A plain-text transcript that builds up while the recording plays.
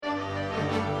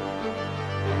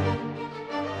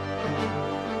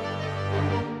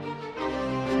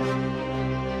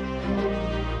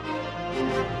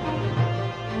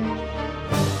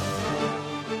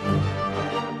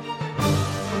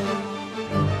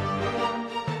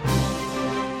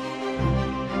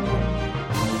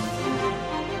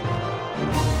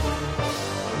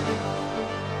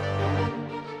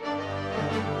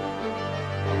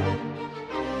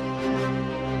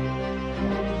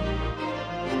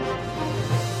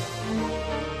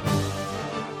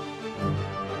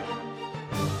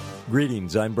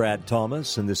Greetings, I'm Brad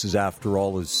Thomas, and this is After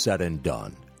All Is Said and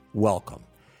Done. Welcome.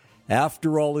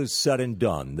 After all is said and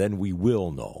done, then we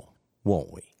will know,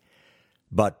 won't we?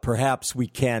 But perhaps we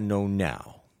can know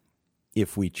now,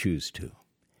 if we choose to.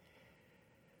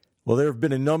 Well, there have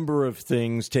been a number of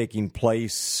things taking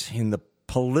place in the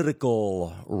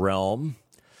political realm,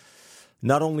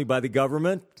 not only by the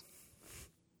government,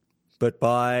 but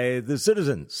by the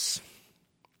citizens.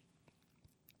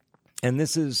 And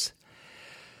this is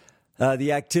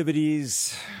the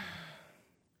activities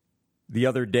the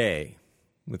other day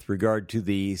with regard to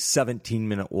the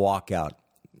 17-minute walkout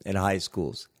in high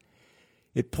schools.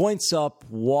 It points up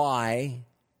why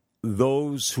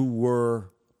those who were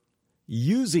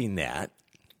using that,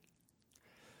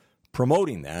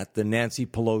 promoting that, the Nancy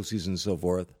Pelosi's and so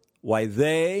forth, why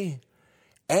they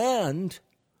and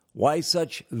why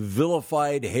such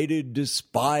vilified, hated,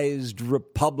 despised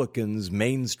Republicans,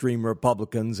 mainstream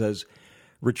Republicans as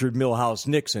Richard Milhouse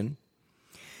Nixon,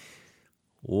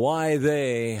 why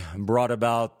they brought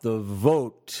about the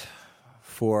vote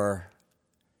for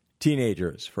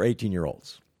teenagers, for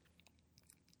 18-year-olds.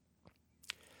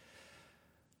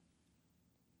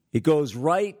 It goes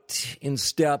right in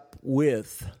step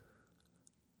with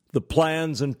the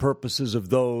plans and purposes of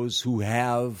those who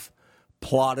have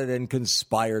plotted and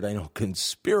conspired. I know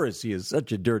conspiracy is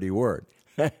such a dirty word.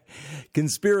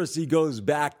 Conspiracy goes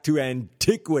back to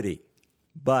antiquity.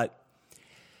 But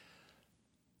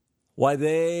why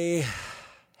they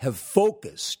have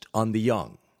focused on the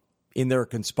young in their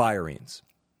conspirings.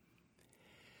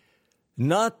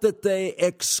 Not that they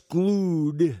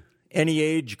exclude any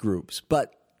age groups,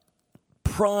 but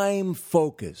prime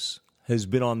focus has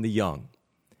been on the young.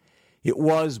 It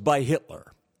was by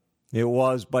Hitler. It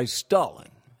was by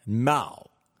Stalin, Mao,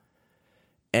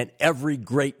 and every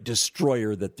great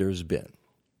destroyer that there's been.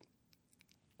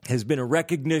 Has been a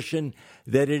recognition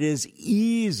that it is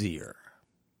easier,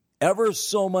 ever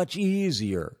so much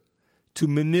easier, to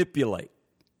manipulate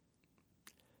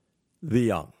the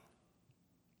young.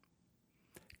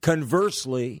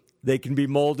 Conversely, they can be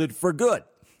molded for good.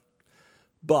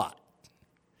 But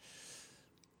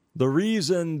the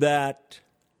reason that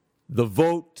the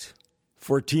vote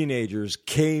for teenagers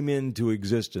came into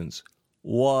existence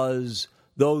was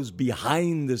those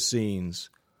behind the scenes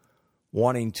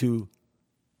wanting to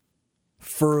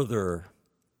further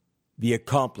the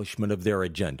accomplishment of their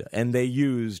agenda. And they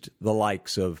used the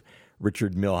likes of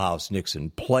Richard Milhouse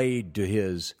Nixon, played to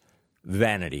his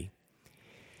vanity.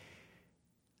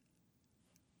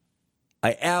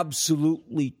 I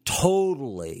absolutely,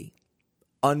 totally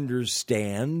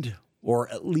understand, or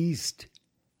at least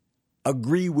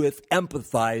agree with,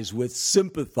 empathize with,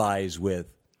 sympathize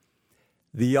with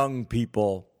the young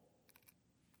people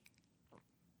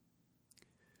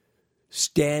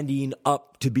standing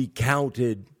up to be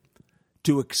counted,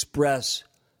 to express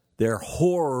their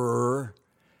horror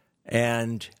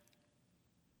and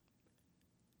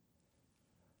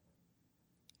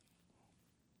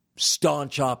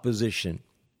staunch opposition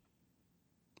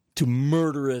to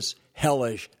murderous,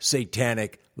 hellish,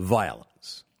 satanic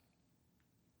violence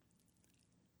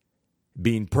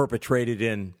being perpetrated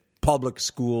in public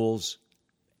schools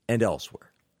and elsewhere.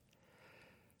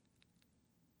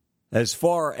 As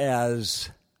far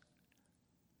as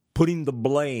putting the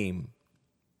blame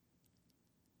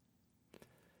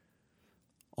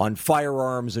on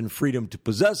firearms and freedom to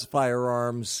possess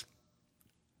firearms,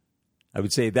 I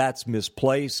would say that's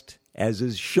misplaced, as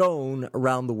is shown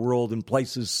around the world in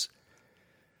places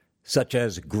such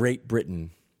as Great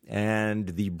Britain and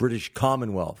the British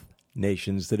Commonwealth,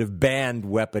 nations that have banned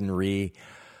weaponry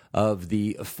of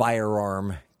the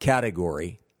firearm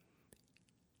category.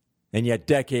 And yet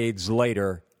decades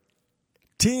later,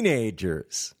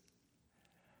 teenagers,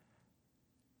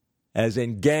 as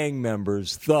in gang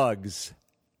members, thugs,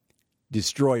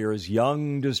 destroyers,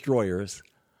 young destroyers,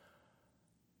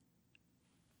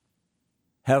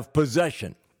 have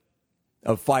possession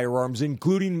of firearms,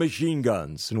 including machine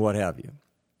guns and what have you.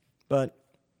 But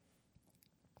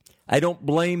I don't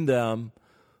blame them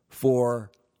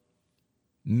for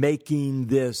making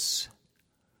this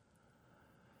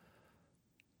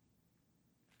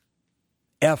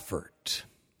effort.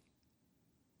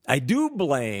 I do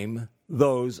blame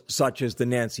those such as the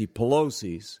Nancy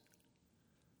Pelosi's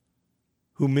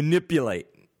who manipulate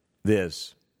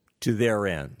this to their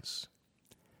ends.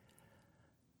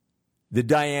 The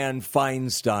Dianne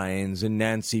Feinsteins and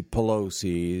Nancy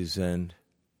Pelosi's and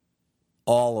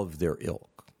all of their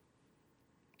ilk.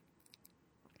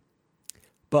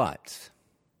 But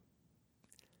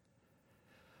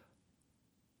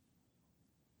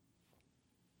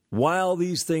while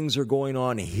these things are going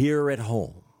on here at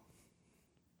home,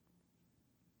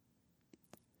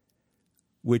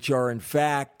 which are in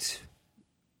fact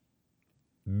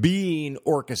being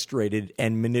orchestrated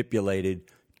and manipulated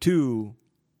to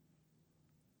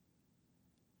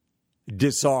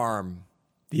disarm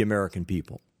the American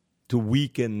people, to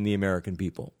weaken the American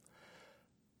people,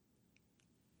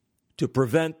 to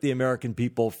prevent the American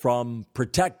people from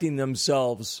protecting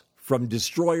themselves from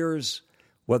destroyers,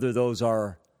 whether those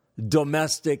are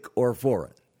domestic or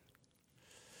foreign.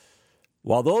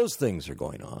 While those things are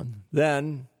going on,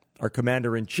 then our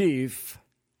commander-in-chief,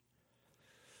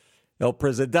 El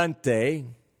Presidente,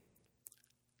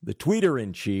 the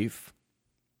tweeter-in-chief,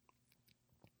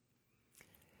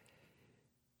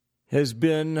 has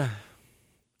been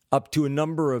up to a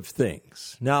number of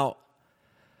things. Now,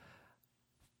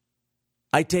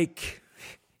 I take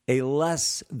a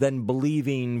less than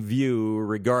believing view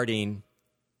regarding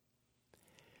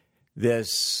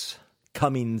this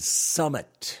coming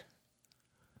summit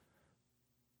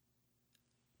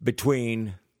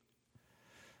between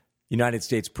United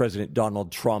States President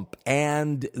Donald Trump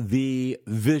and the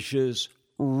vicious,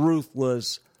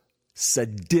 ruthless,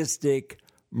 sadistic,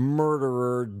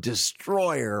 murderer,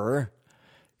 destroyer,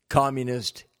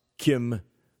 communist Kim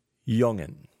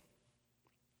Jong-un.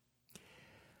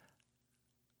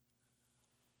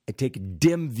 I take a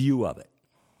dim view of it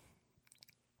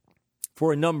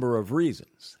for a number of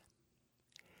reasons,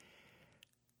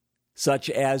 such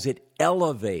as it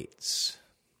elevates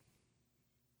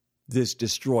this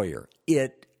destroyer.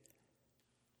 It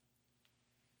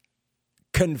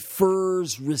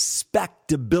confers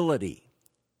respectability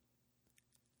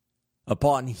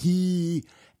upon he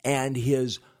and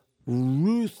his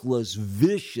ruthless,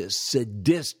 vicious,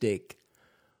 sadistic,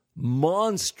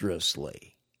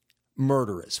 monstrously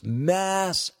murderous,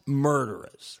 mass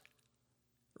murderous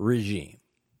regime.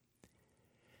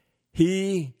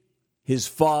 He, his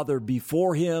father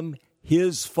before him,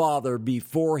 his father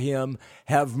before him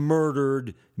have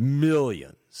murdered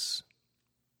millions.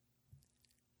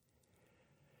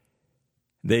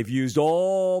 They've used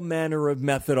all manner of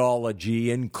methodology,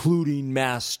 including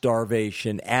mass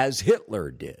starvation, as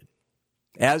Hitler did,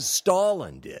 as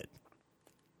Stalin did,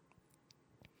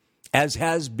 as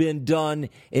has been done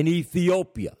in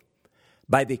Ethiopia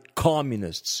by the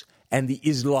communists and the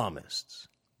Islamists,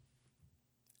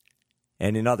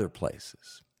 and in other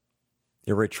places,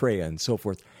 Eritrea and so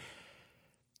forth.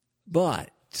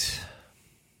 But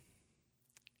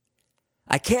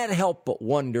I can't help but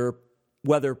wonder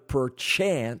whether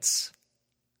perchance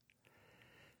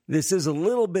this is a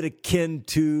little bit akin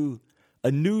to a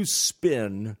new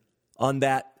spin on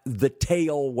that the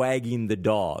tail wagging the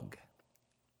dog,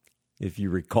 if you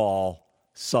recall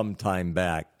some time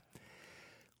back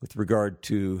with regard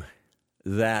to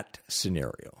that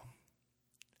scenario.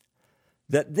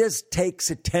 That this takes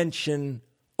attention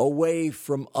away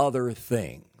from other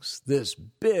things. This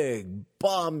big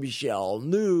bombshell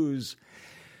news,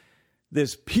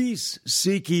 this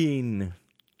peace-seeking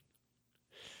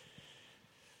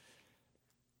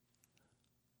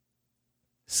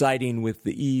siding with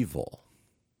the evil.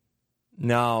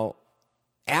 Now,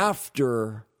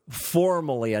 after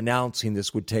formally announcing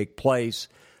this would take place,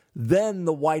 then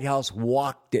the White House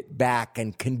walked it back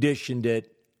and conditioned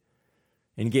it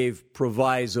and gave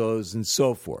provisos and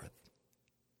so forth.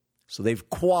 So they've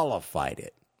qualified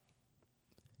it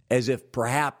as if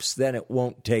perhaps then it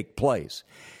won't take place.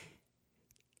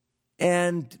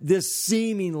 And this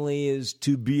seemingly is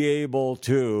to be able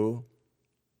to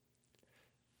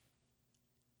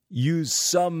use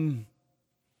some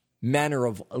manner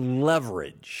of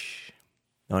leverage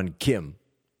on Kim.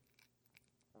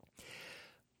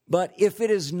 But if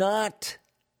it is not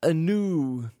a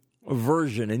new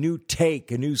version, a new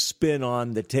take, a new spin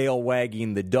on the tail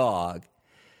wagging the dog,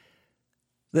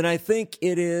 then I think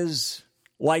it is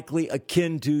likely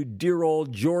akin to dear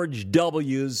old George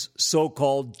W.'s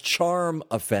so-called charm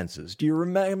offenses. Do you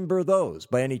remember those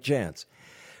by any chance?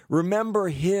 Remember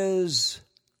his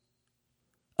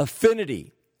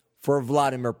affinity for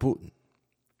Vladimir Putin.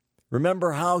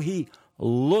 Remember how he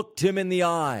looked him in the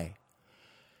eye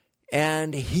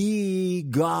and he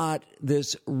got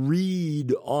this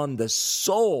read on the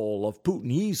soul of Putin.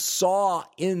 He saw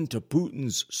into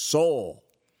Putin's soul,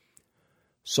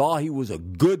 saw he was a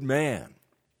good man,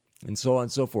 and so on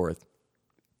and so forth.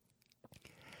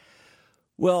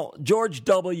 Well, George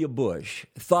W. Bush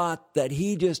thought that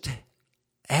he just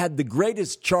had the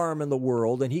greatest charm in the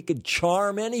world and he could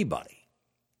charm anybody.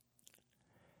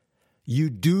 You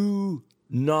do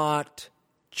not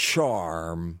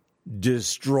charm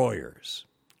destroyers.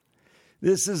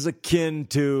 This is akin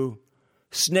to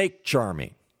snake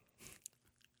charming.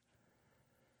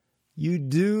 You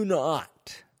do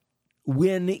not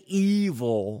win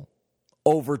evil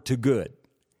over to good,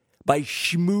 by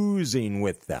schmoozing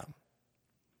with them,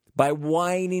 by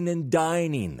wining and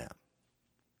dining them.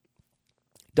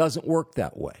 Doesn't work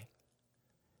that way.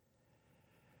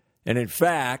 And in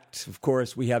fact, of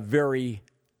course, we have very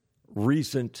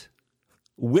recent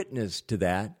witness to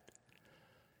that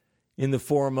in the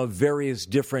form of various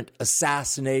different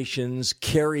assassinations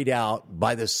carried out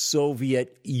by the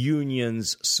Soviet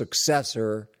Union's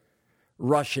successor,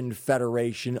 Russian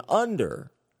Federation,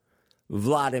 under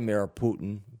Vladimir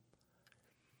Putin.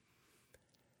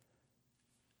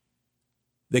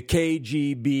 The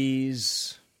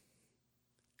KGB's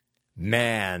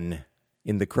man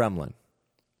in the Kremlin.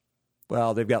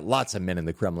 Well, they've got lots of men in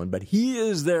the Kremlin, but he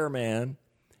is their man.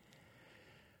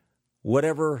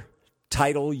 Whatever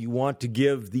title you want to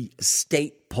give the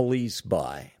state police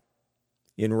by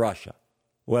in Russia,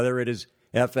 whether it is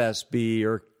FSB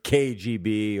or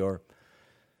KGB or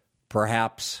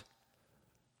perhaps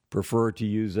prefer to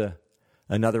use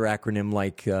another acronym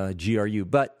like GRU,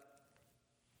 but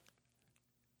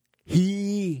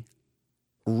he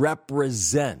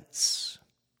represents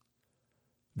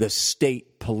the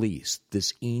state police,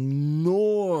 this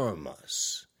enormous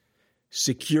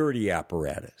security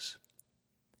apparatus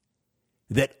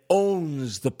that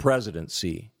owns the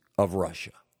presidency of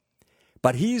Russia.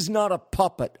 But he's not a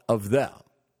puppet of them.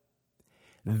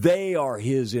 They are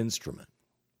his instrument.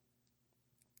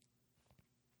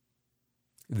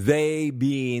 They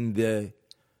being the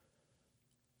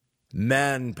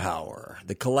manpower,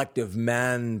 the collective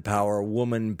manpower,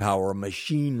 woman power,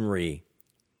 machinery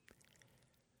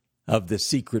of the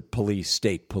secret police,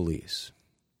 state police.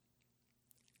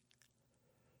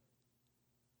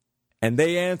 And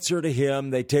they answer to him,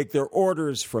 they take their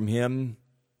orders from him,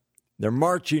 their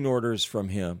marching orders from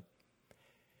him,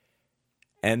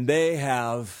 and they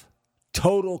have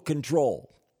total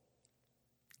control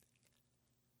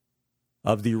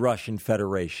of the Russian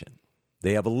Federation.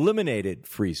 They have eliminated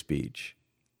free speech,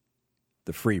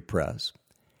 the free press.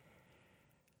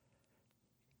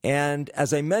 And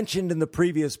as I mentioned in the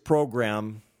previous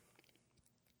program,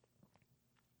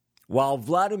 while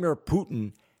Vladimir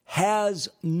Putin has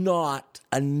not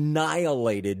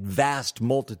annihilated vast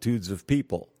multitudes of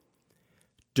people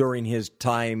during his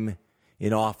time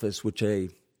in office, which I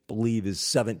believe is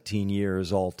 17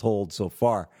 years all told so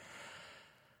far,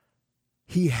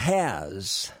 he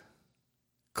has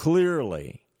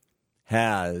clearly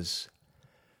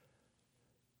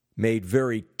made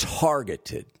very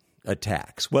targeted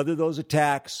attacks, whether those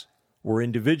attacks were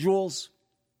individuals,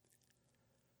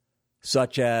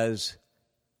 such as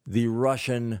the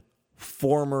Russian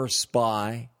former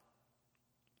spy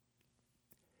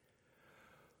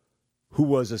who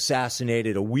was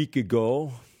assassinated a week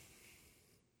ago,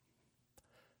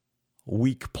 a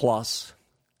week plus.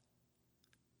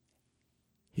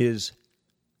 His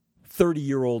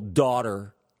 30-year-old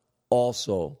daughter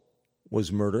also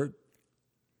was murdered.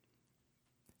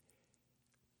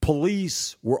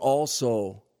 Police were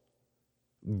also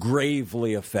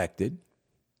gravely affected.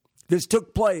 This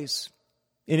took place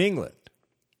in England.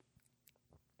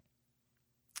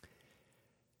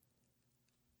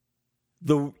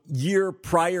 The year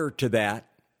prior to that,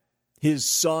 his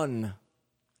son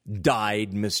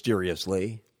died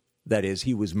mysteriously. That is,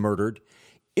 he was murdered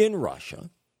in Russia,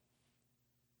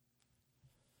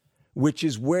 which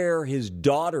is where his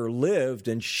daughter lived,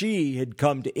 and she had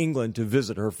come to England to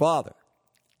visit her father.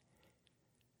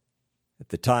 At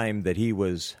the time that he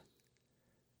was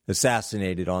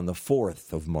assassinated on the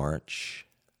 4th of March,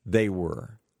 they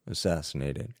were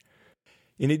assassinated.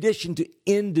 In addition to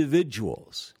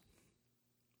individuals,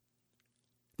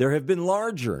 there have been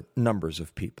larger numbers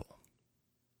of people.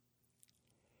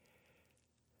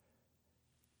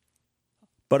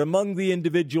 But among the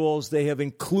individuals, they have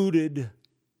included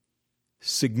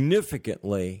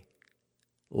significantly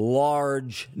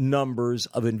large numbers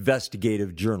of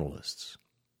investigative journalists.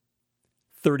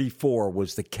 34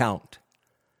 was the count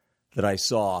that I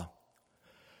saw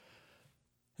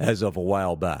as of a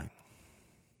while back.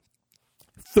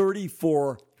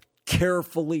 34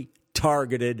 carefully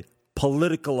targeted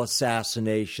political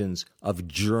assassinations of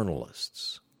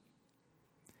journalists.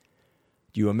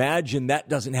 Do you imagine that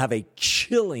doesn't have a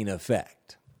chilling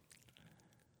effect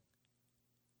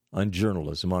on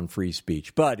journalism, on free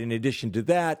speech? But in addition to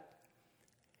that,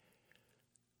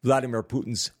 Vladimir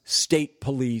Putin's state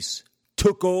police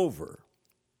took over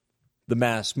the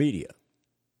mass media.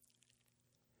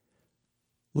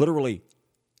 Literally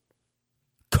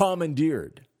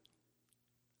commandeered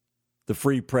the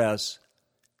free press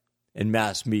and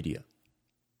mass media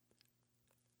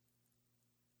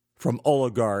from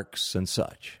oligarchs and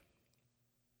such.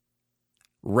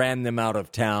 Ran them out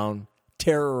of town,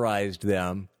 terrorized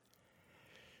them,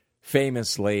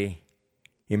 famously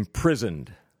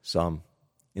imprisoned some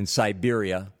in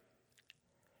Siberia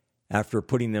after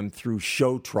putting them through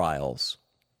show trials.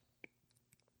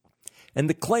 And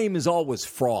the claim is always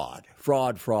fraud.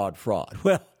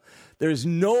 Well, there's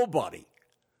nobody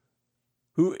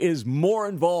who is more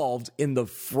involved in the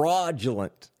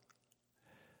fraudulent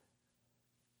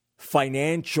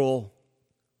financial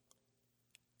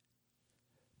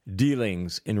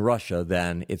dealings in Russia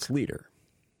than its leader.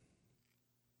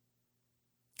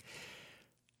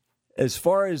 As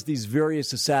far as these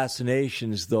various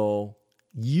assassinations, though,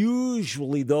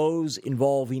 usually those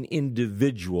involving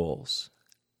individuals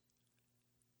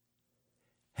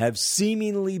have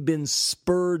seemingly been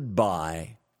spurred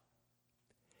by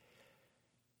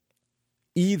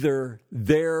either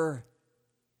their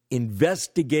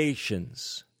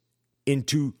investigations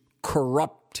into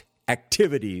corrupt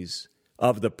activities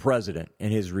of the president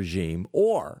and his regime,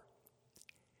 or,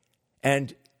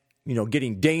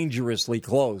 getting dangerously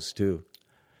close to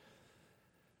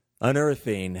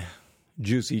unearthing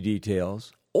juicy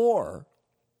details, or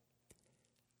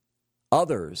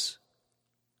others,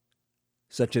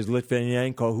 such as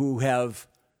Litvinenko, who have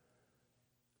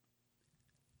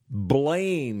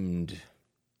blamed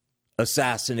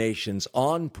assassinations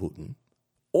on Putin,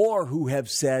 or who have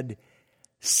said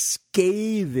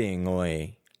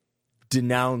scathingly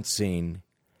denouncing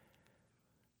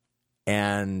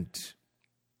and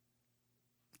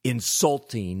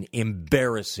insulting,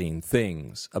 embarrassing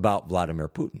things about Vladimir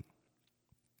Putin.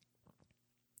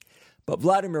 But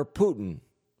Vladimir Putin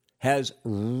has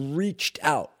reached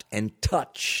out and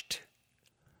touched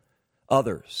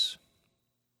others.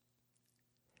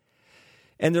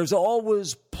 And there's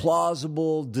always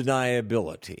plausible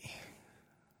deniability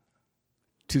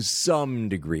to some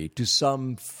degree, to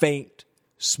some faint,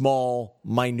 small,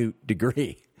 minute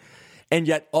degree. And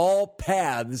yet all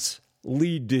paths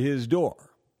lead to his door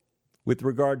with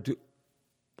regard to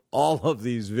all of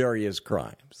these various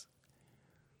crimes.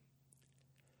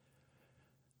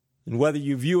 And whether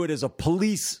you view it as a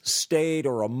police state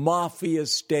or a mafia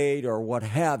state or what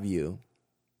have you,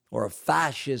 or a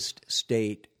fascist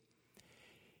state,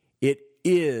 it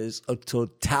is a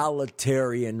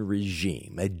totalitarian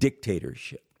regime, a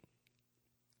dictatorship.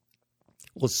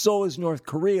 Well, so is North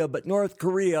Korea, but North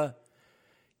Korea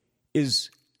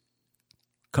is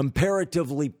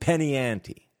comparatively penny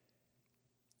ante.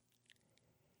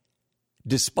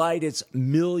 Despite its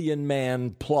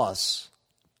million-man-plus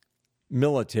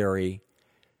military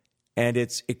and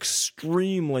its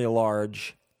extremely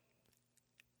large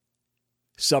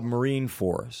submarine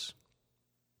force,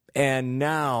 and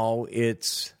now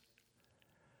its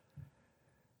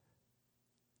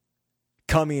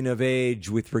coming of age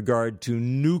with regard to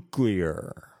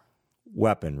nuclear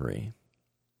weaponry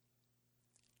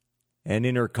and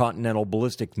intercontinental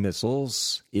ballistic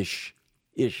missiles, ish.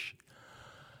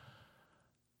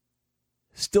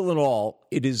 Still in all,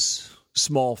 it is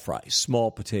small fry,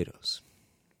 small potatoes.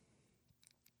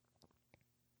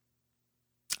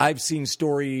 I've seen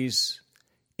stories,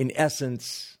 in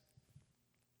essence,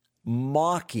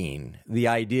 mocking the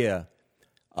idea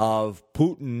of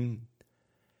Putin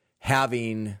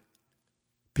having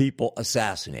people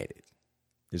assassinated,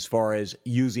 as far as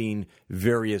using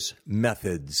various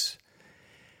methods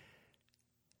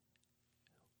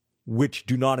which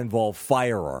do not involve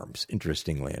firearms,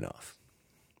 interestingly enough.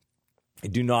 They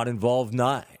do not involve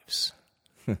knives.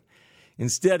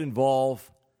 Instead involve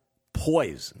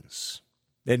poisons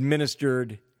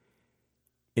administered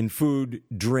in food,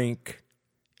 drink,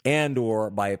 and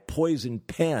or by a poison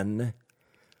pen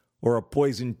or a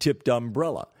poison-tipped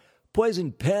umbrella.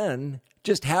 Poison pen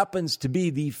just happens to be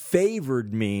the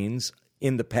favored means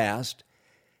in the past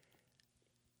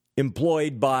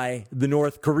employed by the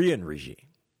North Korean regime.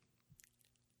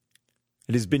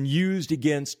 It has been used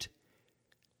against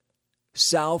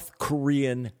South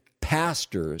Korean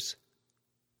pastors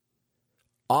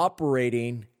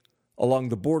operating along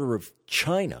the border of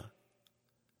China,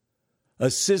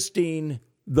 assisting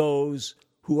those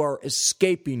who are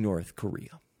escaping North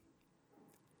Korea.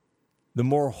 The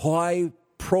more high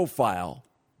profile,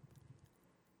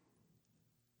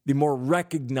 the more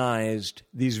recognized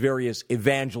these various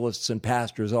evangelists and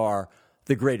pastors are,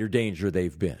 the greater danger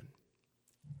they've been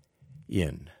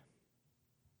in.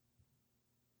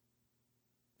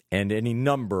 And any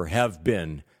number have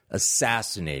been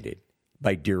assassinated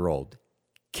by dear old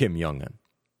Kim Jong-un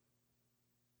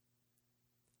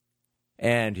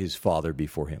and his father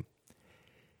before him.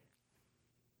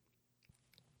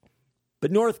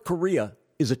 But North Korea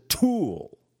is a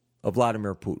tool of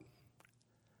Vladimir Putin.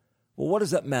 Well, what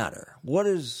does that matter? What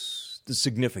does the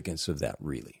significance of that,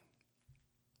 really?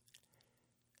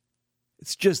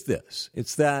 It's just this.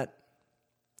 It's that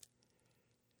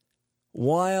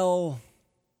while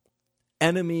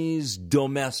enemies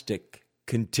domestic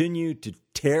continue to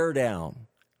tear down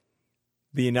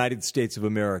the United States of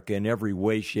America in every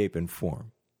way, shape, and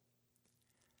form,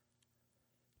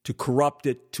 to corrupt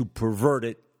it, to pervert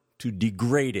it, to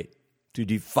degrade it, to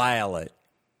defile it,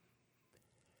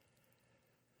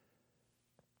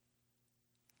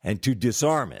 and to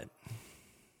disarm it,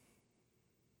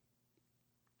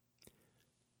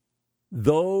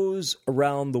 those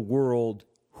around the world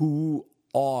who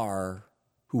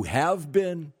have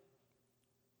been,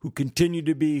 who continue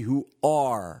to be, who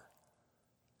are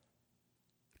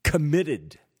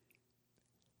committed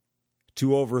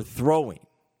to overthrowing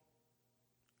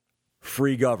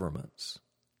free governments,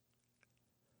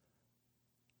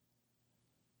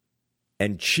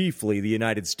 and chiefly the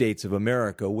United States of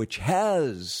America, which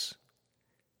has,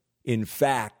 in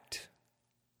fact,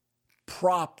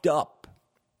 propped up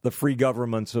the free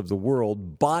governments of the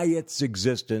world by its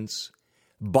existence,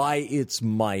 by its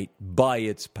might, by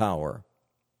its power.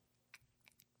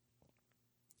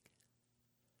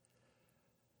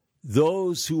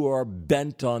 Those who are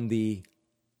bent on the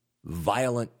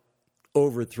violent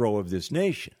overthrow of this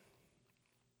nation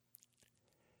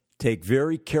take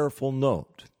very careful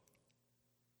note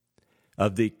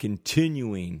of the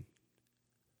continuing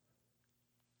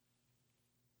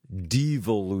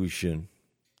devolution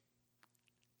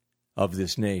of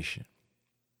this nation.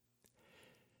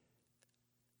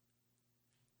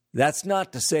 That's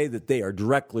not to say that they are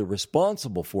directly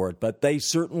responsible for it, but they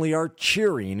certainly are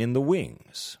cheering in the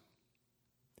wings.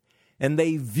 And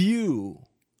they view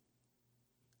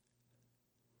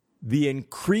the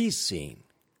increasing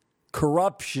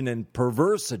corruption and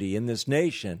perversity in this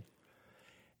nation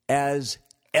as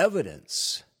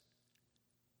evidence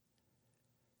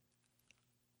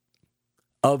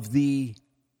of the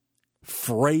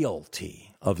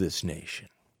frailty of this nation.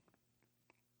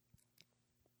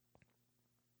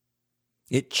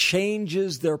 It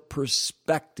changes their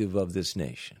perspective of this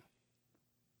nation.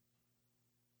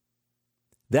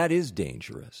 That is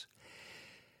dangerous.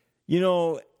 You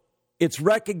know, it's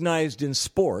recognized in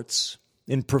sports,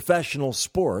 in professional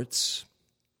sports,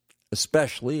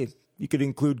 especially. You could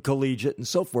include collegiate and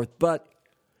so forth, but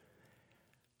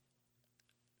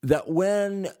that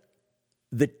when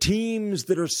the teams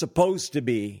that are supposed to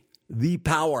be the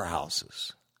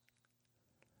powerhouses,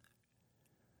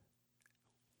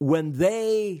 when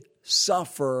they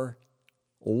suffer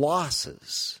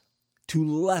losses to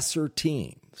lesser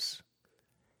teams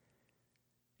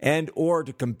and or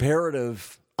to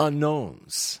comparative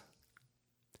unknowns,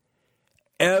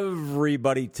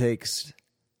 everybody takes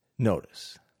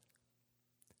notice.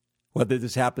 Whether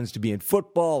this happens to be in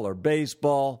football or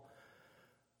baseball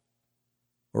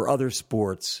or other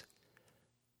sports,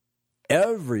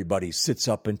 everybody sits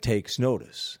up and takes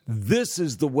notice. This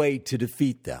is the way to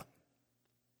defeat them.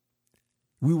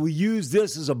 We will use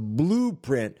this as a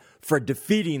blueprint for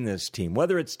defeating this team,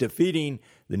 whether it's defeating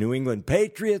the New England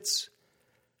Patriots,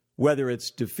 whether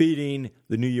it's defeating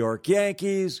the New York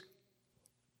Yankees,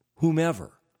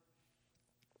 whomever.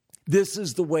 This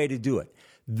is the way to do it.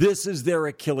 This is their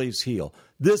Achilles heel.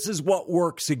 This is what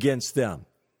works against them.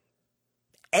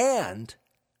 And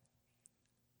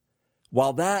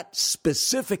while that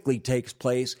specifically takes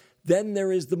place, then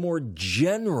there is the more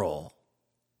general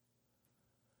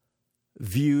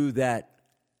view that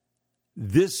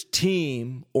this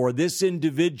team or this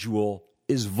individual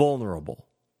is vulnerable.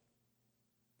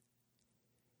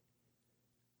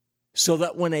 So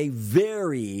that when a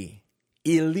very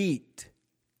elite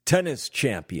tennis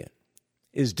champion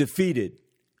is defeated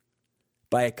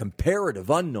by a comparative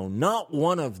unknown, not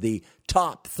one of the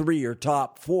top 3 or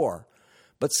top 4,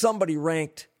 but somebody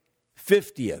ranked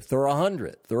 50th or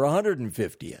 100th or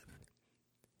 150th.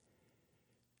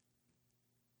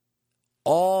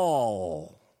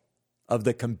 All of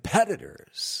the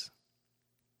competitors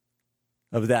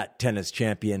of that tennis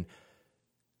champion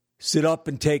sit up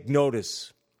and take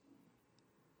notice.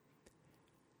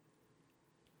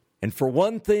 And for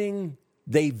one thing,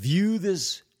 they view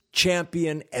this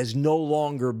champion as no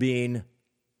longer being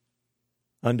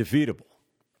undefeatable,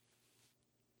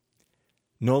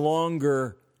 no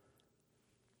longer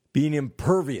being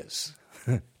impervious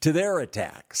to their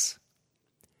attacks,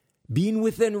 being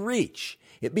within reach,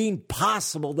 it being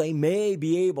possible they may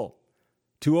be able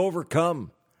to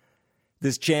overcome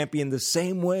this champion the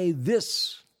same way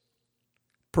this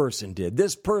person did.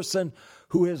 This person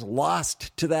who has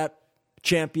lost to that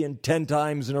champion 10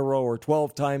 times in a row or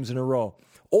 12 times in a row,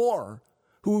 or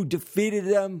who defeated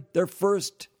them their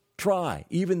first try,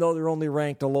 even though they're only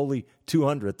ranked a lowly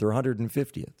 200th or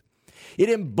 150th. It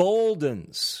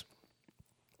emboldens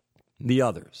the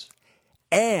others,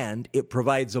 and it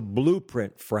provides a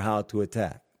blueprint for how to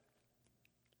attack.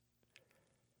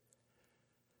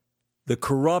 The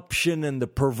corruption and the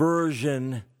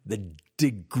perversion, the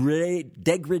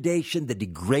degradation, the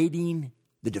degrading,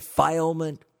 the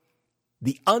defilement,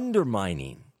 the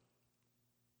undermining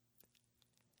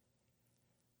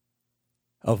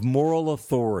of moral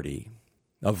authority,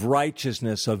 of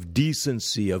righteousness, of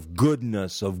decency, of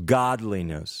goodness, of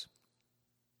godliness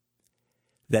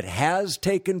that has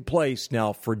taken place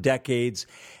now for decades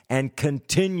and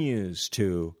continues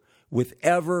to with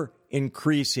ever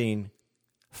increasing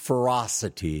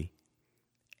ferocity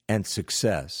and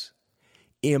success,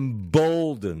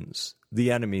 emboldens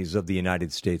the enemies of the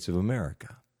United States of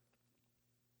America.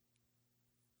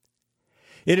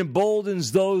 It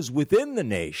emboldens those within the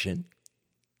nation.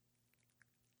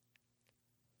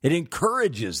 It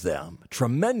encourages them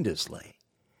tremendously.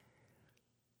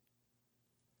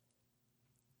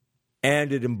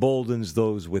 And it emboldens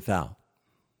those without,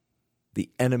 the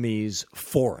enemies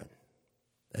foreign,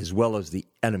 as well as the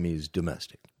enemies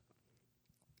domestic.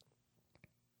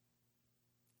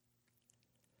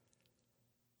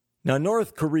 Now,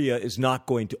 North Korea is not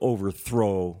going to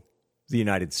overthrow the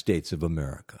United States of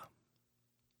America.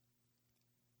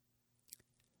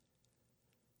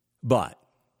 But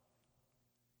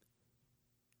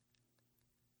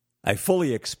I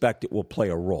fully expect it will play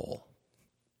a role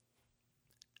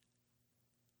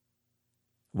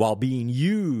while being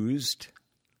used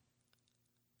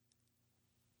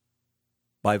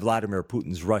by Vladimir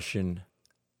Putin's Russian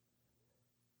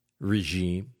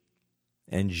regime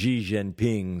and Xi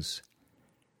Jinping's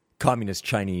Communist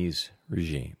Chinese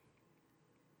regime.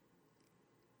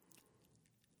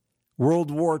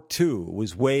 World War II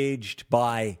was waged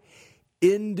by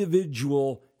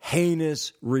individual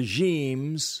heinous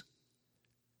regimes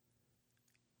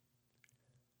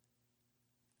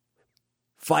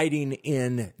fighting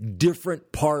in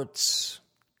different parts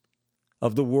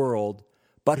of the world,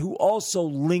 but who also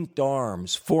linked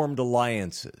arms, formed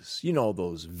alliances,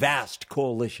 those vast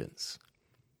coalitions.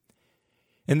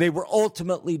 And they were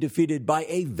ultimately defeated by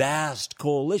a vast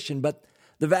coalition, but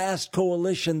the vast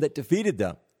coalition that defeated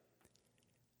them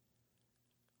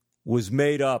was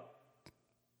made up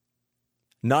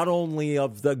not only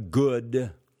of the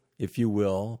good, if you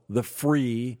will, the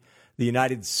free, the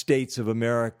United States of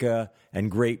America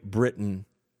and Great Britain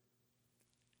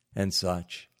and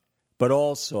such, but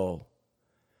also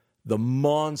the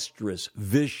monstrous,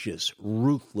 vicious,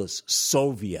 ruthless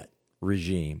Soviet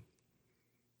regime,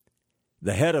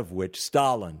 the head of which,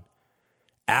 Stalin,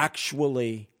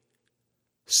 actually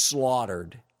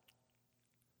slaughtered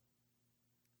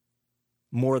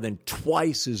more than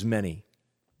twice as many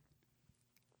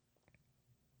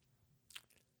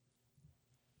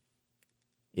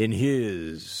in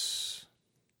his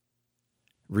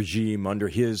regime under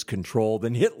his control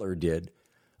than Hitler did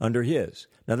under his.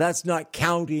 Now, that's not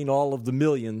counting all of the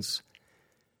millions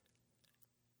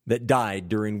that died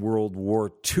during World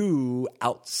War II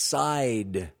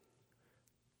outside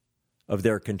of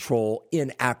their control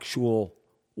in actual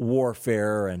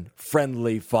warfare and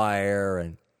friendly fire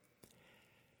and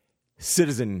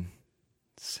citizens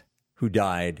who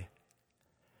died.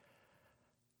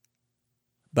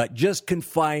 But just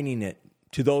confining it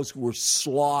to those who were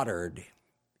slaughtered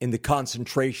in the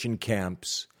concentration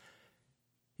camps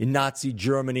in Nazi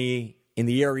Germany, in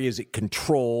the areas it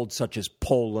controlled, such as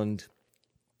Poland,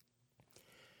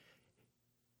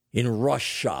 in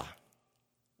Russia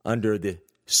under the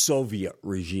Soviet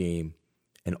regime,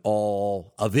 and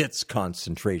all of its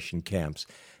concentration camps,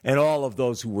 and all of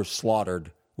those who were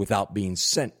slaughtered without being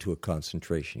sent to a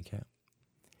concentration camp.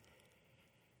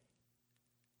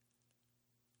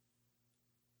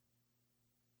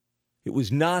 It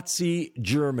was Nazi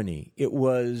Germany. It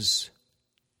was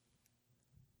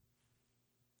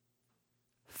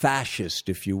fascist,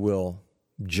 if you will,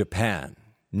 Japan,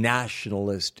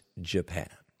 nationalist Japan,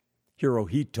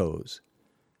 Hirohito's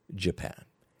Japan.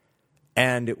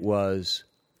 And it was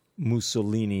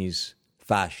Mussolini's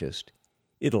fascist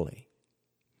Italy.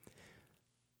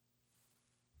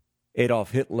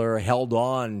 Adolf Hitler held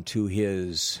on to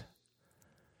his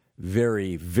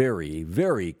very, very,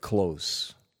 very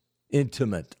close,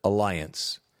 intimate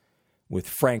alliance with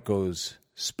Franco's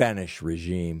Spanish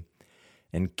regime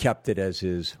and kept it as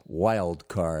his wild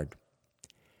card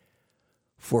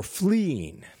for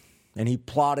fleeing. And he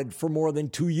plotted for more than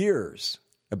 2 years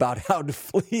about how to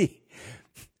flee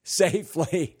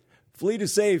safely, flee to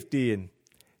safety and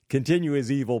continue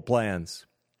his evil plans.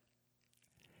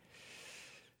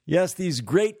 Yes, these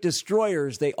great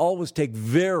destroyers, they always take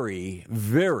very,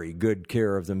 very good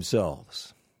care of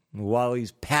themselves. While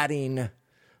he's patting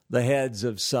the heads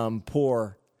of some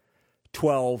poor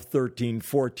 12, 13,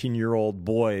 14-year-old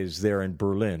boys there in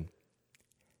Berlin,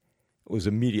 it was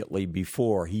immediately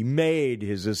before he made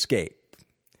his escape.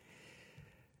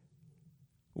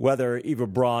 Whether Eva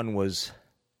Braun was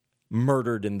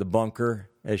murdered in the bunker,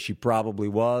 as she probably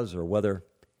was, or whether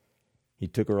he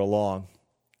took her along,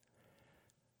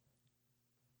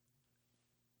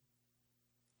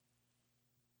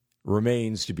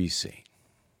 remains to be seen.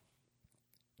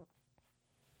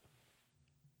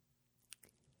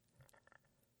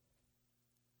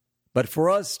 But for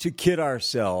us to kid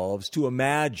ourselves, to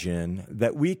imagine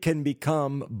that we can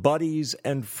become buddies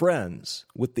and friends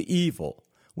with the evil,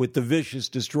 with the vicious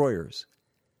destroyers,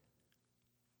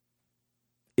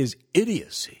 is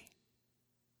idiocy.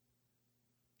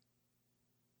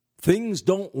 Things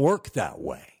don't work that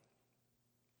way.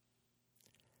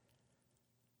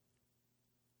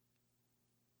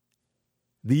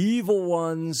 The evil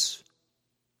ones,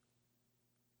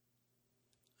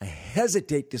 I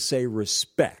hesitate to say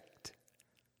respect,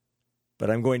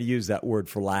 but I'm going to use that word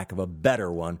for lack of a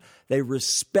better one. They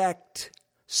respect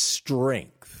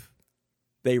strength.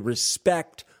 They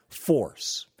respect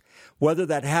force. Whether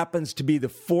that happens to be the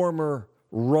former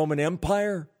Roman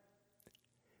Empire,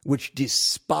 which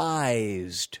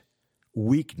despised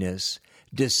weakness,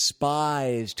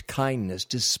 despised kindness,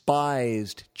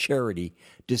 despised charity,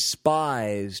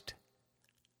 despised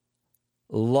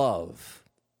love,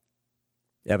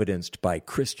 evidenced by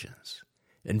Christians,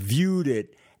 and viewed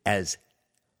it as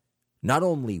not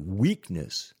only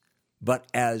weakness, but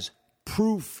as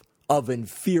proof of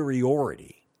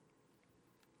inferiority.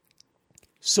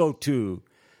 So too,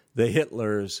 the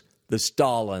Hitlers, the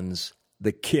Stalins,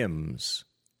 the Kims,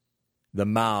 the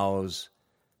Maos,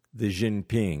 the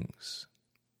Jinpings.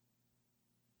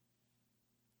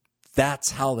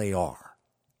 That's how they are.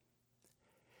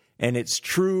 And it's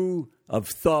true of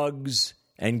thugs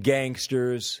and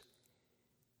gangsters.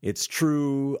 It's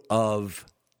true of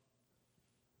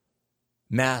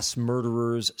mass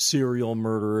murderers, serial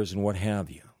murderers, and what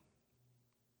have you.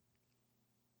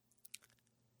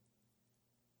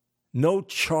 No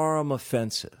charm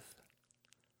offensive,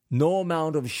 no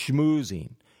amount of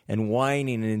schmoozing and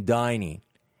whining and dining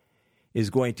is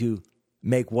going to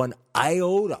make one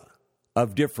iota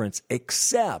of difference,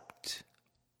 except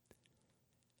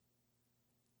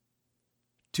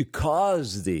to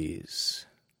cause these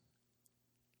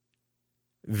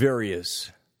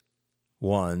various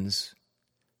ones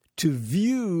to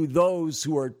view those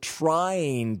who are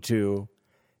trying to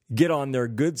get on their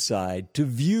good side, to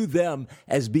view them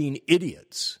as being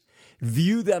idiots,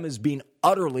 view them as being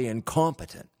utterly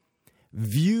incompetent,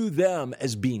 view them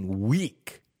as being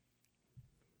weak.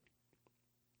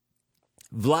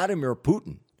 Vladimir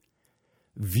Putin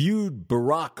viewed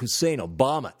Barack Hussein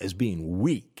Obama as being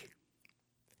weak.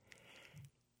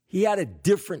 He had a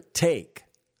different take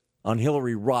on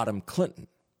Hillary Rodham Clinton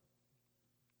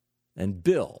and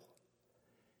Bill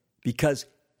because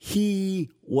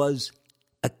he was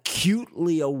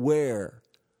acutely aware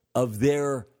of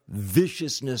their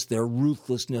viciousness, their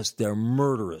ruthlessness, their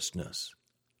murderousness,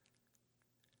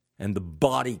 and the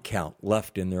body count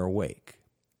left in their wake.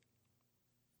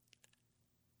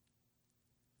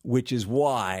 Which is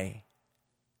why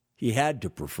he had to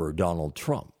prefer Donald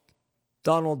Trump.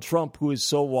 Donald Trump, who is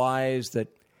so wise that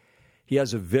he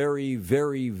has a very,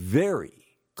 very, very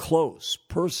close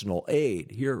personal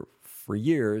aide here for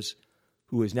years,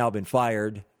 who has now been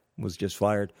fired, was just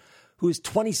fired, who is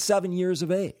 27 years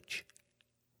of age.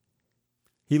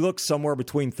 He looks somewhere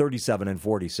between 37 and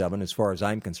 47 as far as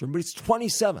I'm concerned, but he's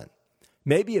 27.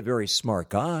 Maybe a very smart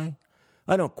guy.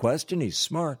 I don't question he's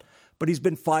smart, but he's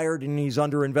been fired and he's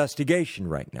under investigation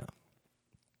right now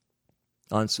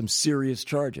on some serious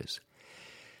charges.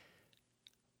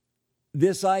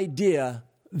 This idea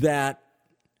that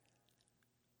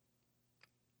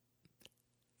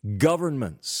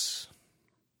governments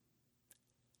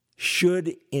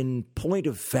should, in point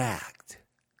of fact,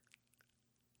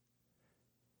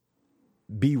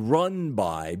 be run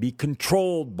by, be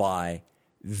controlled by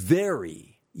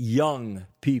very young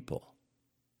people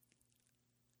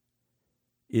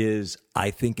is, I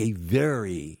think, a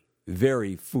very,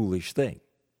 very foolish thing.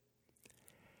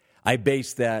 I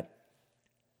base that,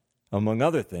 among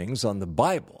other things, on the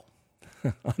Bible,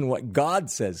 on what God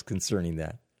says concerning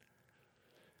that,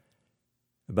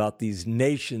 about these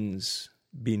nations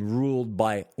being ruled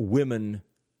by women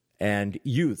and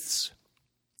youths.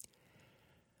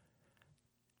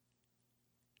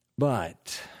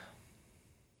 But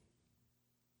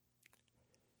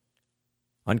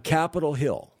on Capitol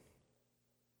Hill,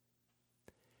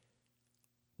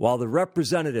 while the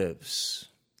representatives,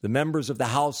 the members of the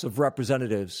House of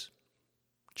Representatives,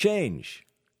 change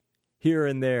here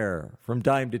and there from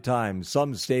time to time.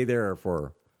 Some stay there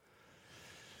for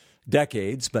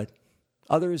decades, but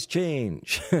others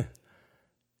change.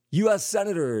 U.S.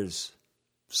 senators,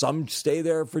 some stay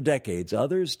there for decades,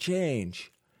 others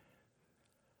change.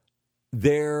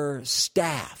 Their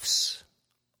staffs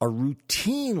are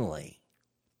routinely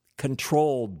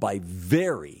controlled by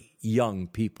very young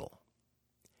people.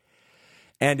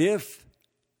 And if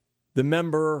the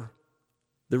member,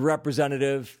 the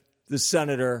representative, the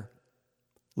senator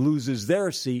loses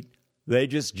their seat, they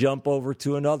just jump over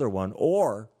to another one,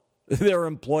 or they're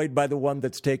employed by the one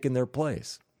that's taken their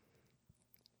place.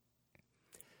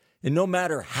 And no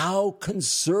matter how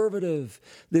conservative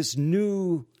this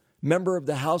new member of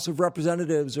the House of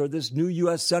Representatives or this new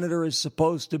U.S. senator is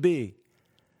supposed to be,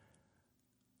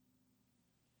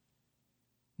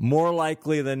 more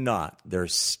likely than not, their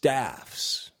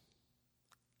staffs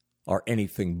are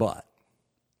anything but.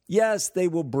 Yes, they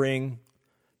will bring,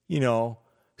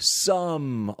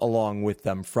 some along with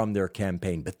them from their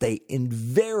campaign, but they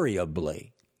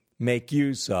invariably make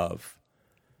use of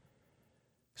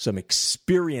some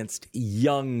experienced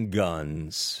young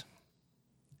guns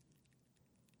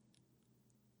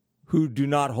who do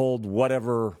not hold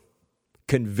whatever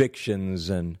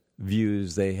convictions and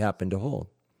views they happen to hold.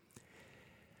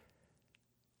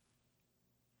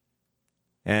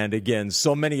 And again,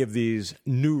 so many of these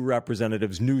new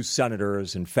representatives, new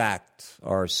senators, in fact,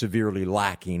 are severely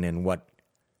lacking in what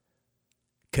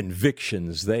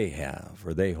convictions they have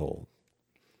or they hold.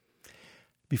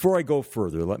 Before I go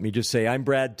further, let me just say I'm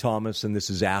Brad Thomas, and this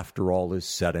is After All Is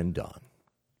Said and Done.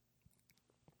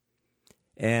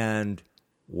 And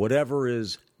whatever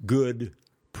is good,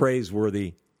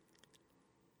 praiseworthy,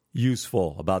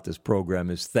 useful about this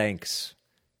program is thanks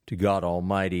to God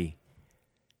Almighty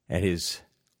and His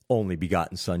only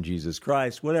begotten Son, Jesus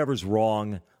Christ. Whatever's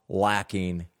wrong,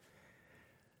 lacking,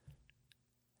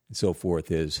 and so forth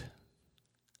is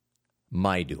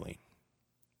my doing.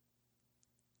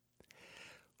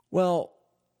 Well,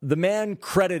 the man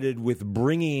credited with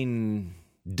bringing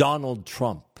Donald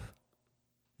Trump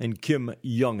and Kim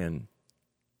Jong-un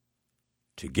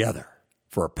together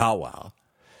for a powwow,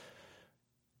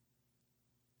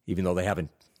 even though they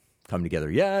haven't come together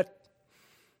yet,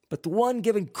 but the one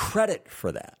given credit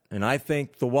for that, and I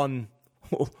think the one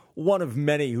of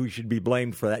many who should be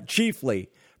blamed for that, chiefly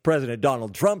President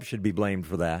Donald Trump should be blamed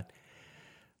for that,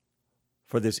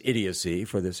 for this idiocy,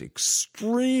 for this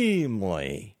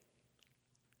extremely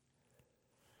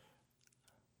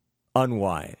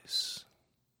unwise,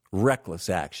 reckless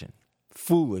action,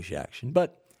 foolish action.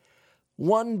 But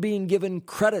one being given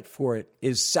credit for it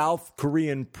is South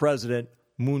Korean President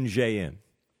Moon Jae-in.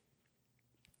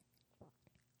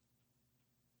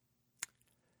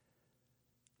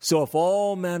 So if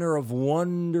all manner of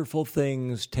wonderful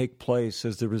things take place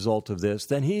as the result of this,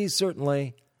 then he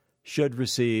certainly should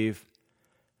receive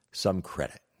some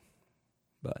credit.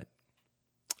 But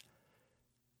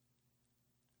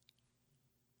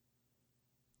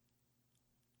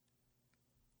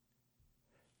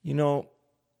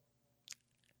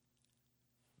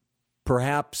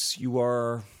perhaps you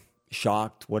are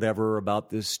shocked, whatever,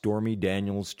 about this Stormy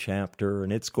Daniels chapter,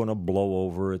 and it's going to blow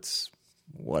over. It's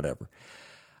whatever.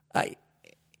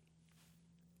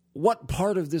 What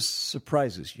part of this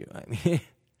surprises you? I mean,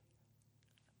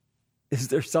 is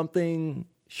there something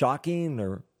shocking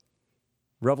or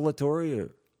revelatory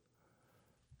or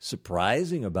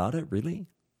surprising about it, really?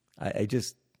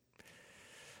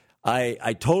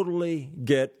 I totally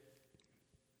get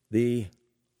the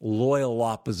loyal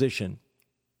opposition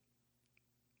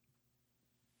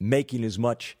making as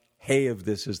much hay of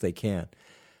this as they can.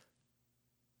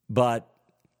 But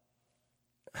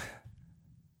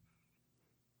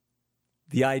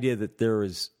the idea that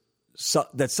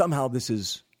that somehow this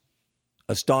is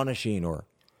astonishing or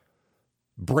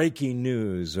breaking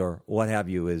news or what have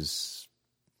you is,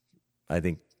 I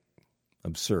think,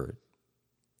 absurd.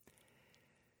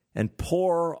 And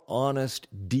poor, honest,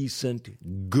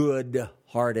 decent,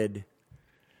 good-hearted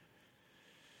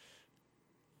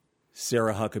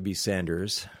Sarah Huckabee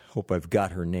Sanders, hope I've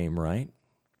got her name right,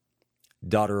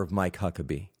 daughter of Mike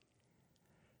Huckabee.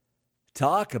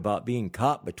 Talk about being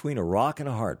caught between a rock and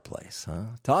a hard place,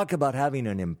 huh? Talk about having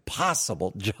an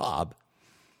impossible job.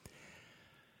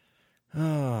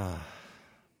 And,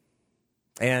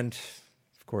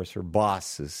 of course, her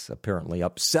boss is apparently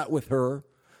upset with her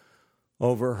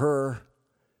over her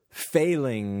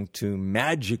failing to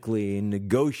magically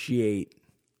negotiate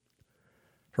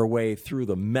her way through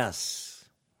the mess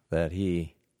that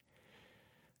he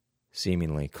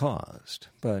seemingly caused.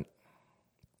 But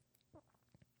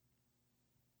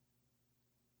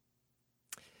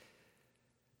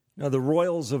now the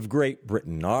royals of Great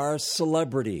Britain are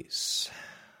celebrities,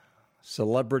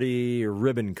 celebrity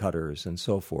ribbon cutters and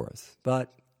so forth.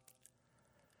 But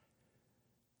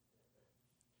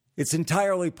it's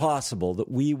entirely possible that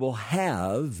we will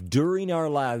have, during our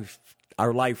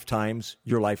lifetimes,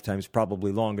 your lifetime's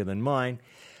probably longer than mine,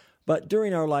 but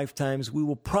during our lifetimes, we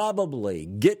will probably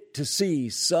get to see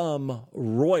some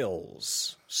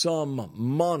royals, some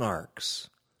monarchs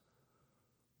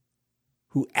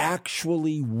who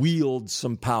actually wield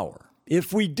some power.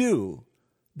 If we do,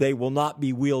 they will not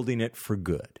be wielding it for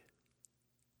good.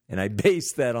 And I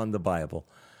base that on the Bible.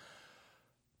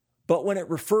 But when it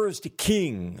refers to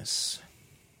kings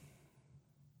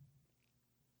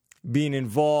being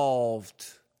involved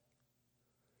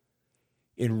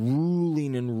in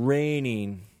ruling and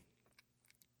reigning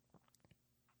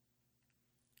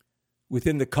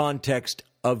within the context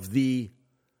of the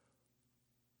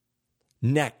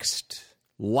next,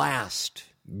 last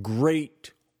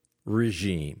great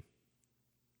regime,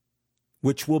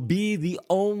 which will be the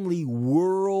only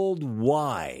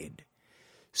worldwide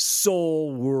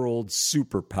sole world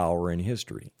superpower in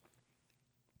history.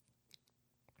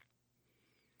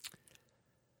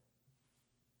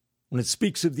 When it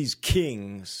speaks of these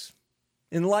kings,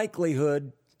 in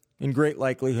great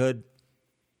likelihood,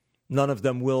 none of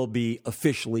them will be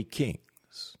officially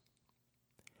kings.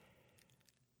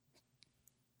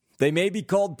 They may be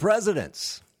called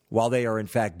presidents, while they are in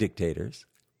fact dictators.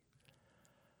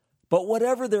 But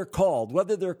whatever they're called,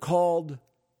 whether they're called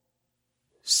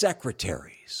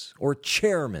secretaries or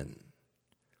chairmen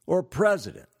or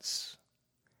presidents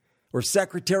or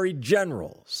secretary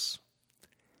generals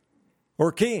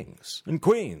or kings and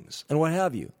queens and what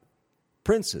have you,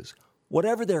 princes,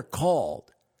 whatever they're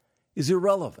called is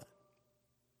irrelevant.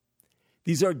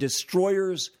 These are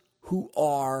destroyers who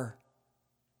are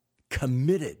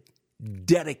committed,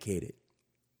 dedicated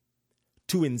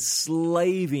to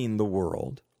enslaving the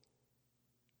world,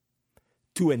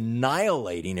 to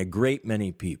annihilating a great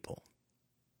many people,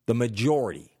 the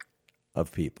majority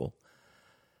of people,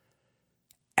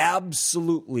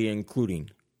 absolutely including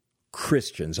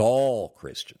Christians, all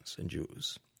Christians and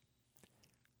Jews.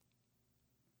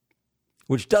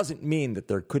 Which doesn't mean that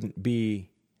there couldn't be,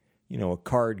 a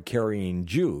card-carrying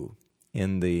Jew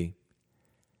in the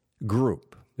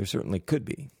group. There certainly could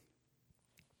be.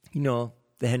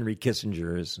 The Henry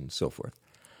Kissingers and so forth.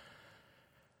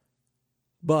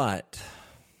 But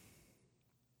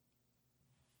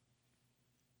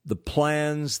the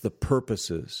plans, the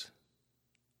purposes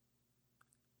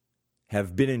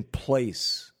have been in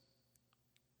place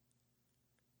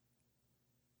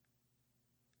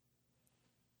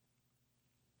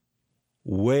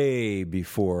way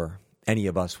before any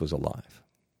of us was alive.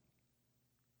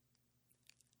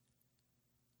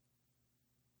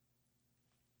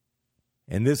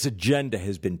 And this agenda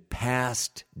has been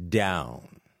passed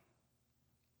down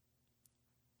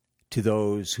to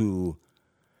those who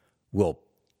will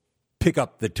pick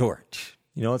up the torch.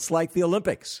 It's like the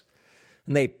Olympics,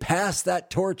 and they pass that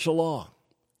torch along.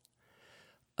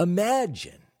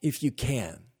 Imagine, if you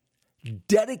can,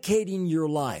 dedicating your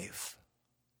life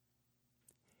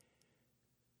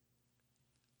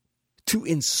to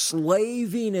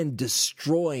enslaving and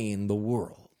destroying the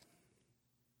world,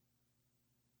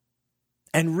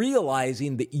 and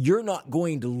realizing that you're not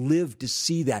going to live to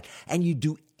see that, and you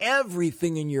do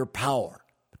everything in your power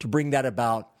to bring that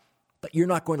about, but you're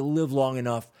not going to live long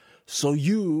enough, so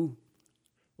you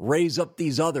raise up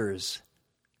these others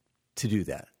to do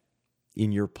that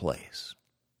in your place.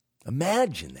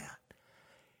 Imagine that.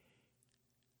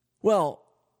 Well,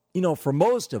 for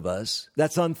most of us,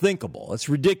 that's unthinkable. It's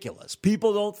ridiculous.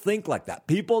 People don't think like that.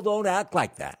 People don't act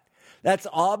like that. That's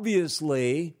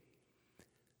obviously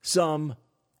some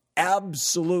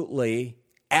absolutely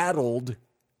addled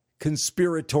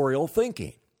conspiratorial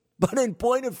thinking. But in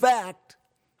point of fact,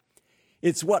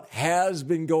 it's what has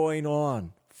been going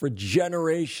on for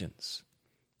generations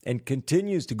and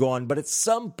continues to go on. But at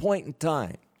some point in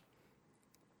time,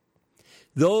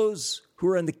 those who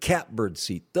are in the catbird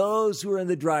seat, those who are in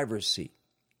the driver's seat,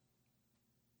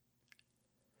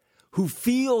 who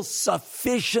feel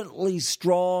sufficiently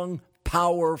strong,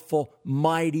 powerful,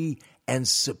 mighty, and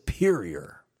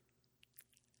superior,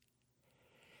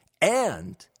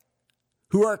 and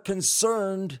who are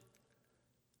concerned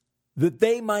that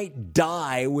they might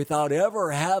die without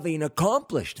ever having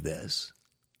accomplished this,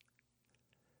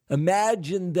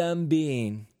 imagine them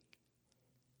being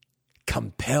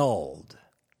compelled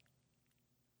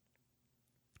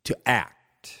to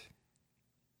act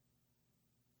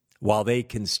while they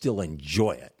can still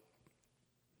enjoy it.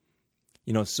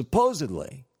 You know,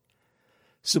 supposedly,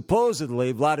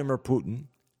 Vladimir Putin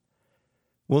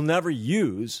will never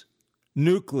use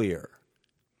nuclear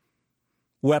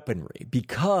weaponry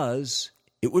because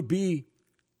it would be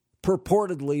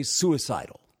purportedly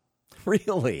suicidal.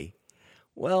 Really?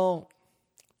 Well,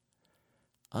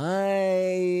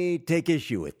 I take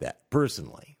issue with that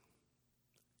personally.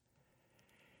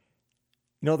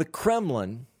 You know, the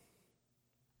Kremlin,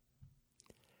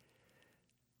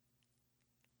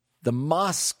 the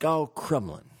Moscow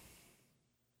Kremlin,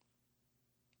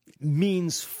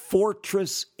 means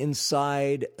fortress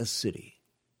inside a city.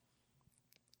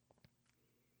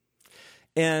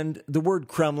 And the word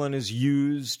Kremlin is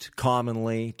used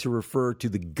commonly to refer to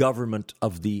the government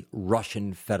of the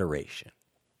Russian Federation.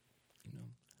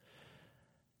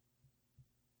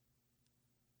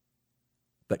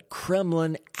 But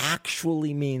Kremlin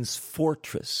actually means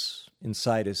fortress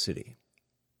inside a city.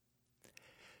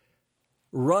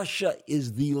 Russia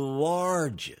is the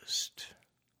largest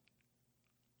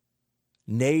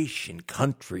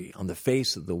country on the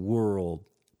face of the world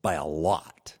by a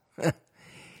lot.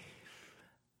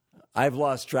 I've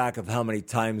lost track of how many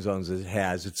time zones it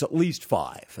has. It's at least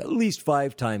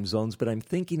five time zones, but I'm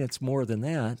thinking it's more than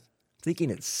that. I'm thinking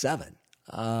it's 7.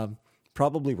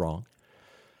 Probably wrong.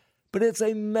 But it's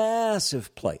a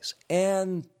massive place.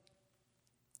 And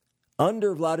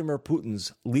under Vladimir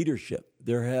Putin's leadership,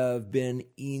 there have been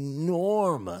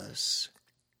enormous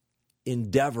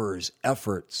endeavors,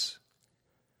 efforts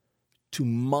to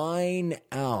mine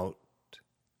out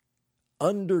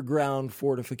underground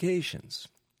fortifications.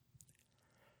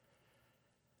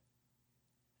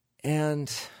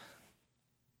 And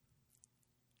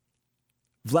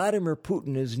Vladimir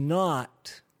Putin is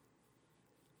not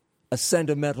a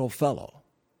sentimental fellow.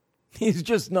 He's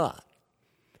just not.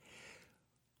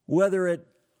 Whether it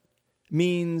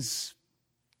means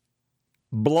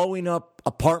blowing up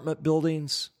apartment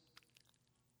buildings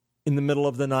in the middle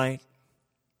of the night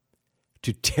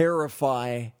to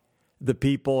terrify the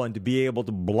people and to be able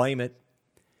to blame it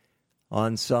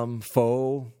on some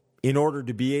foe in order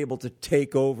to be able to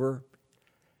take over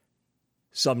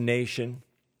some nation.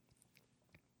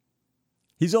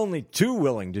 He's only too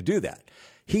willing to do that.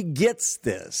 He gets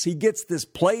this. He gets this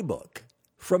playbook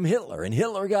from Hitler, and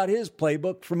Hitler got his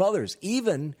playbook from others,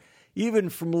 even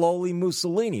from lowly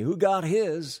Mussolini, who got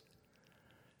his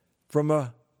from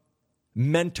a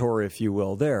mentor, if you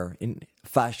will, there in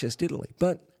fascist Italy.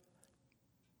 But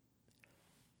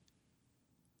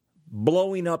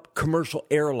blowing up commercial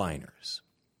airliners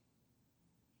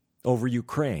over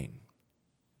Ukraine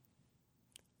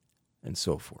and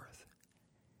so forth.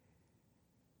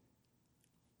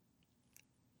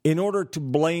 In order to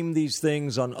blame these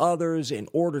things on others, in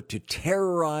order to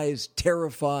terrorize,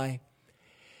 terrify,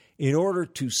 in order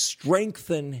to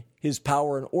strengthen his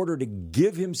power, in order to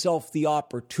give himself the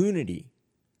opportunity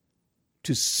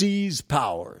to seize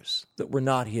powers that were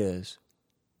not his.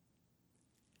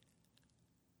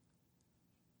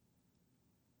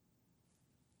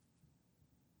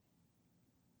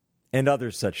 And other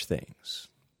such things.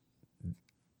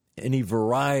 Any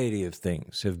variety of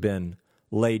things have been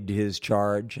laid to his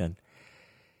charge, and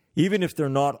even if they're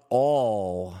not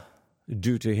all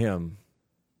due to him,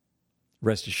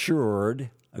 rest assured,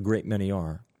 a great many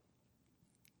are.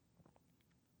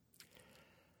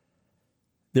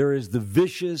 There is the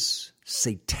vicious,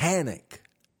 satanic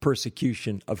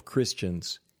persecution of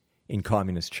Christians in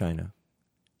communist China,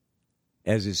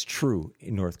 as is true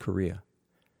in North Korea.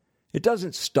 It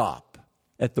doesn't stop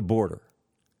at the border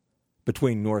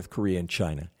between North Korea and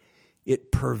China.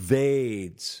 It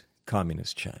pervades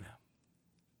communist China.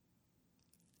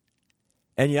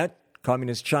 And yet,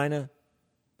 communist China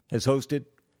has hosted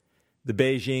the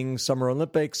Beijing Summer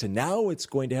Olympics, and now it's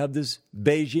going to have this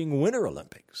Beijing Winter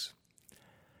Olympics.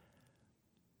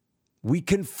 We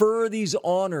confer these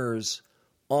honors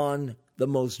on the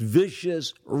most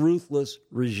vicious, ruthless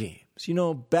regimes. You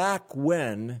know, back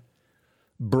when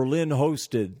Berlin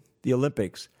hosted the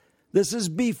Olympics, this is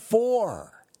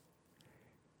before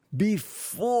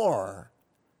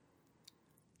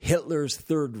Hitler's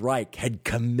Third Reich had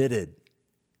committed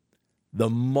the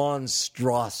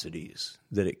monstrosities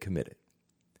that it committed.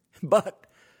 But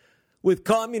with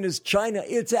communist China,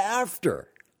 it's after.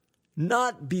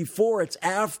 Not before, it's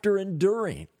after and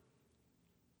during.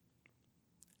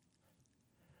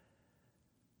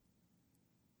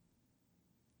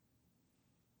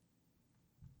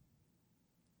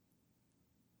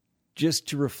 Just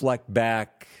to reflect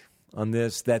back on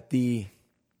this, that the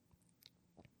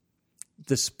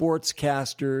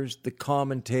sportscasters, the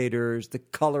commentators, the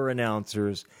color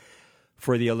announcers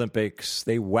for the Olympics.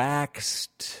 They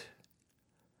waxed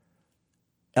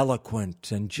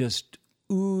eloquent and just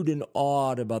oohed and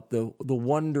awed about the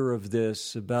wonder of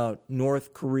this, about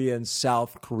North Korea and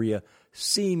South Korea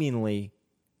seemingly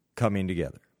coming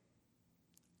together.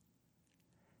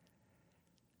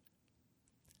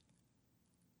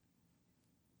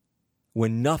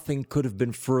 When nothing could have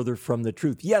been further from the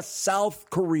truth. Yes, South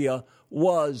Korea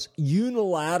was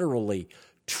unilaterally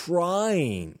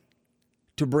trying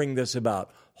to bring this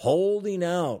about, holding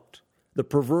out the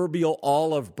proverbial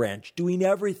olive branch, doing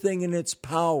everything in its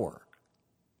power,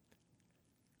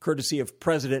 courtesy of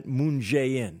President Moon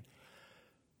Jae-in,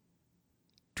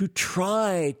 to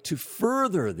try to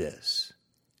further this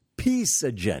peace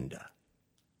agenda.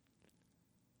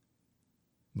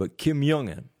 But Kim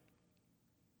Jong-un,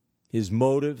 his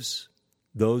motives,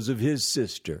 those of his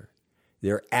sister,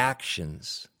 their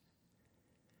actions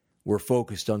were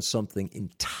focused on something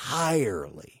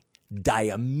entirely,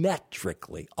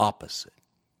 diametrically opposite.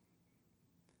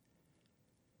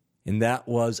 And that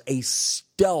was a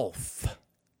stealth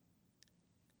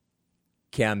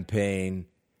campaign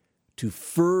to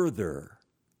further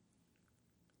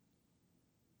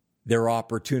their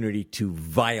opportunity to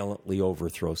violently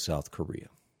overthrow South Korea.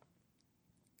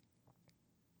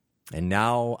 And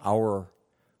now our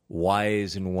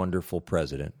wise and wonderful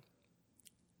president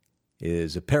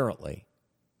is apparently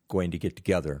going to get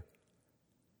together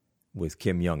with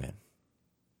Kim Jong-un.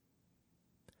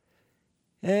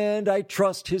 And I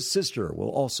trust his sister will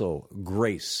also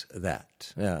grace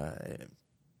that.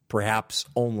 Perhaps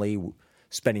only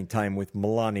spending time with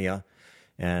Melania,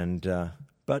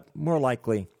 but more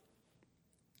likely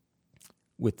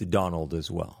with the Donald as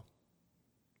well.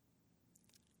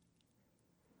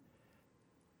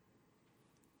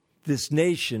 This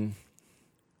nation,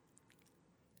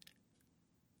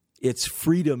 its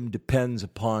freedom depends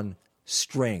upon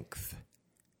strength,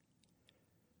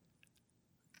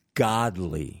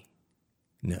 godliness,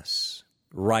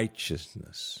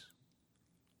 righteousness,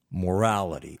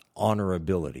 morality,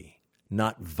 honorability,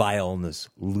 not vileness,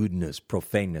 lewdness,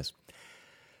 profaneness.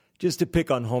 Just to pick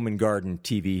on Home and Garden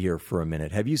TV here for a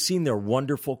minute. Have you seen their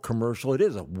wonderful commercial? It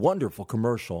is a wonderful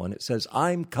commercial, and it says,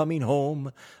 I'm coming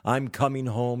home,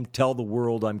 tell the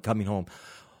world I'm coming home.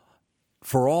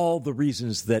 For all the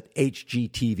reasons that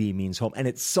HGTV means home, and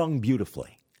it's sung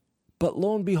beautifully. But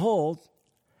lo and behold,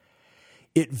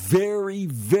 it very,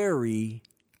 very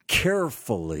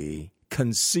carefully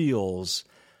conceals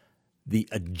the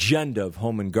agenda of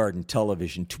Home and Garden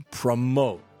Television to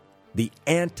promote the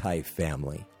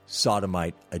anti-family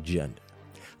sodomite agenda.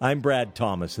 I'm Brad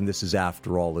Thomas, and this is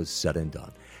After All Is Said and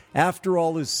Done. After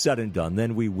all is said and done,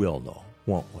 then we will know,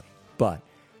 won't we? But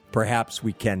perhaps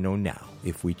we can know now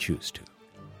if we choose to.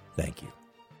 Thank you.